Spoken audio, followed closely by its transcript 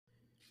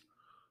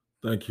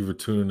Thank you for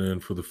tuning in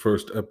for the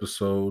first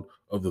episode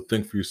of the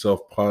Think for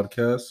Yourself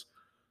podcast.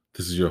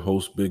 This is your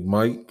host, Big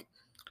Mike.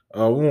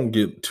 We won't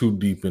get too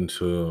deep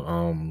into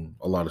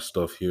a lot of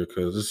stuff here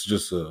because this is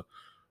just a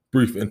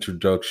brief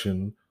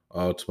introduction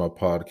to my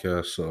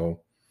podcast.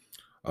 So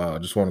I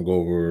just want to go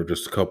over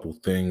just a couple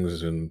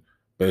things and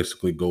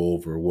basically go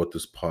over what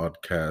this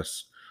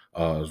podcast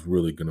is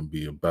really going to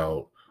be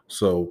about.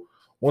 So,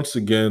 once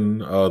again,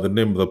 the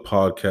name of the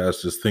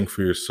podcast is Think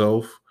for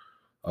Yourself.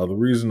 The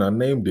reason I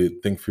named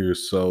it Think for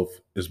Yourself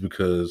is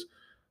because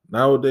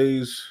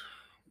nowadays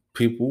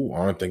people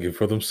aren't thinking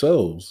for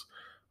themselves.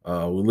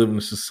 We live in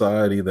a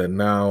society that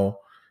now,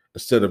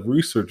 instead of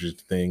researching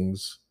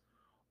things,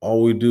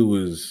 all we do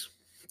is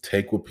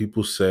take what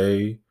people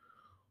say,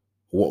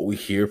 what we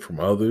hear from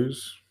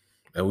others,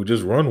 and we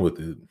just run with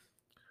it.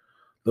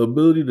 The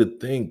ability to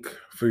think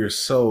for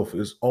yourself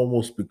is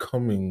almost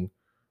becoming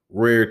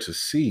rare to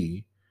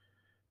see,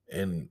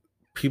 and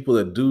people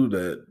that do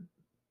that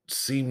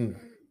seem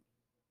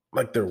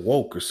like they're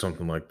woke or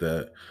something like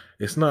that.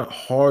 It's not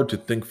hard to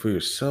think for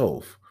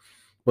yourself,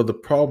 but the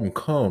problem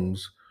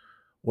comes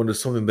when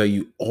it's something that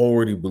you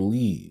already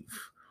believe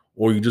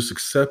or you just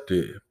accept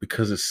it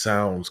because it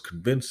sounds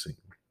convincing.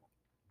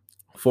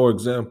 For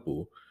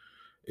example,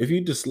 if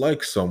you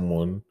dislike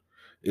someone,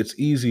 it's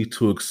easy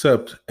to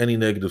accept any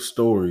negative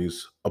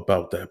stories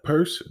about that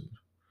person.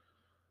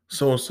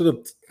 So instead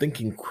of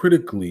thinking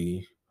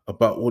critically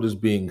about what is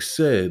being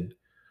said,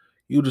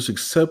 you just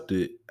accept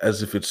it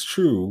as if it's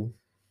true,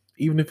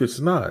 even if it's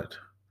not.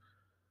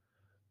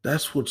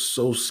 That's what's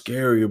so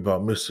scary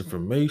about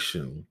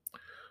misinformation.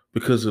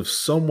 Because if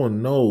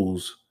someone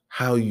knows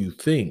how you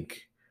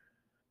think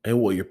and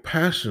what you're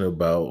passionate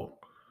about,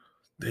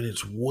 then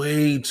it's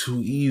way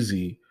too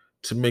easy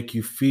to make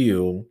you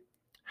feel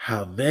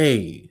how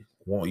they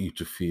want you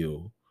to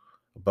feel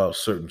about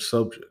certain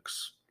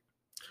subjects.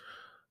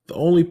 The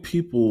only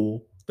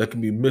people that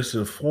can be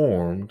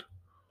misinformed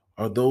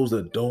are those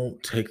that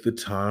don't take the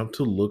time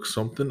to look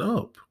something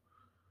up.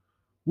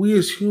 We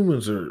as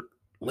humans are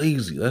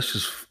lazy. That's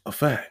just a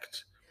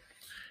fact.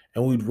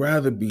 And we'd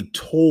rather be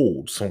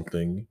told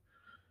something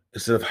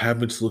instead of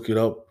having to look it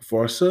up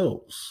for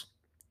ourselves.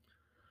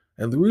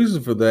 And the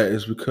reason for that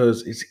is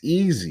because it's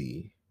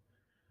easy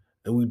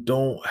and we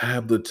don't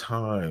have the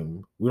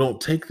time, we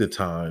don't take the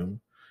time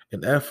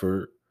and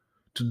effort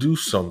to do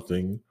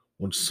something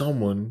when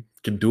someone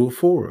can do it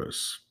for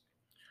us.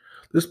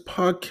 This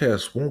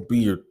podcast won't be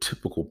your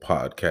typical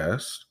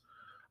podcast.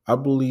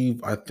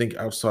 I think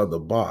outside the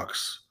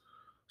box.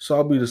 So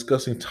I'll be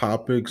discussing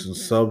topics and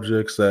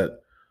subjects that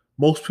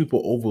most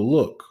people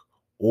overlook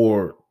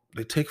or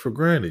they take for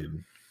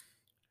granted.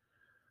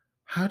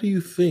 How do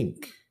you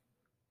think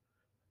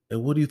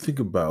and what do you think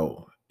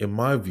about, in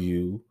my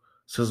view,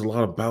 says a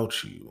lot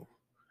about you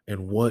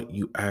and what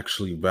you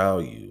actually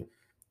value.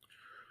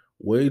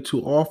 Way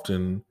too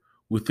often,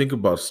 we think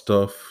about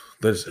stuff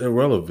that's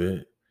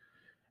irrelevant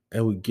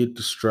and we get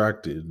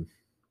distracted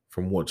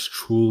from what's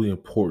truly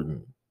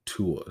important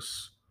to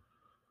us.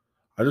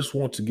 I just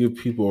want to give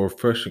people a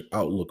refreshing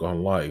outlook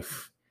on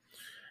life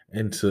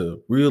and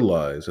to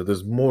realize that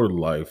there's more to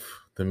life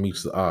than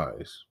meets the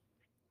eyes.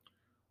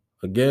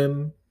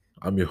 Again,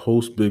 I'm your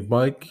host, Big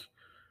Mike,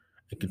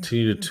 and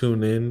continue to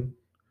tune in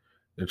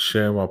and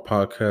share my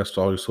podcast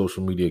to all your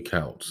social media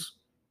accounts.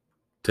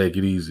 Take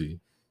it easy.